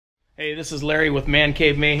Hey, this is Larry with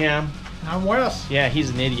ManCave Mayhem. I'm Wes. Yeah, he's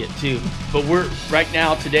an idiot too. But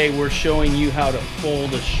today we're showing you how to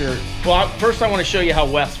fold a shirt. Well, first I want to show you how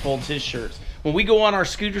Wes folds his shirts. When we go on our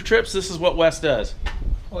scooter trips, this is what Wes does.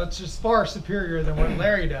 Well, it's just far superior than what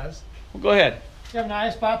Larry does. Well, go ahead. You have a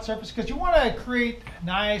nice flat surface because you want to create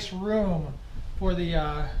nice room for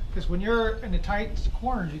the, because when you're in the tight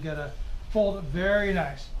corners, you got to fold it very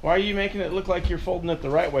nice. Why are you making it look like you're folding it the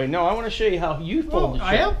right way? No, I want to show you how you fold it.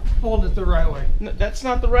 I am folding it the right way. No, that's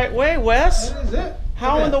not the right way, Wes. That is it.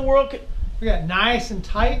 How in the world we got nice and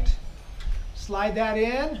tight. Slide that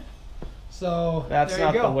in. So that's there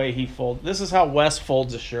not you go. the way he folds. This is how Wes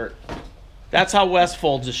folds a shirt. That's how Wes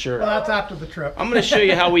folds a shirt. Well, that's after the trip. I'm going to show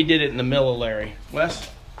you how we did it in the middle, Larry. Wes,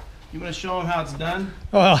 you want to show him how it's done?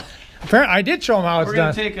 Well, apparently I did show him how it's done. done.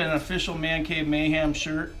 We're going to take an official ManCave Mayhem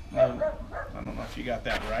shirt. I don't know if you got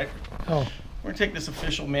that right. Oh. We're going to take this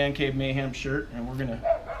official ManCave Mayhem shirt and we're going to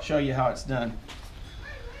show you how it's done.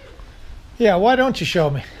 Yeah, why don't you show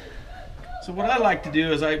me? So what I like to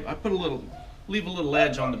do is I put leave a little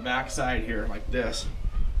edge on the back side here like this.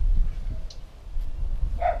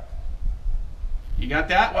 You got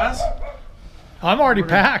that, Wes? I'm already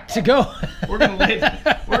packed to go. We're gonna lay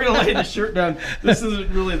the shirt down. This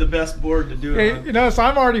isn't really the best board to do it on. You know, so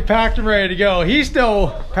I'm already packed and ready to go. He's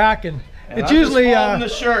still packing. And it's I'm usually just folding the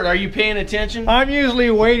shirt. Are you paying attention? I'm usually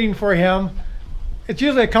waiting for him. It's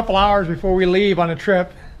usually a couple hours before we leave on a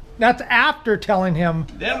trip. That's after telling him.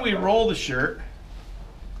 Then we roll the shirt.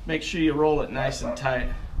 Make sure you roll it nice and tight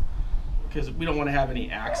because we don't want to have any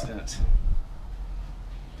accidents.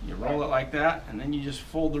 You roll it like that, and then you just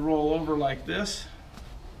fold the roll over like this.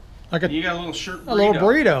 Like you got a little shirt burrito. A little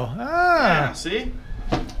burrito. Ah. Yeah, see?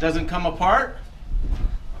 Doesn't come apart.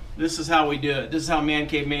 This is how we do it. This is how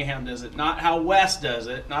ManCave Mayhem does it. Not how Wes does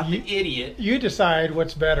it. Not the idiot. You decide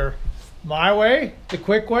what's better. My way, the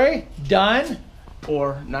quick way, done.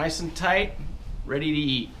 Or nice and tight, ready to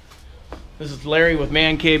eat. This is Larry with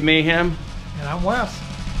ManCave Mayhem. And I'm Wes.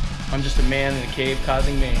 I'm just a man in a cave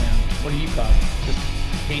causing mayhem. What are you causing? Just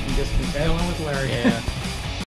hate and discontent? Dealing with Larry. Yeah.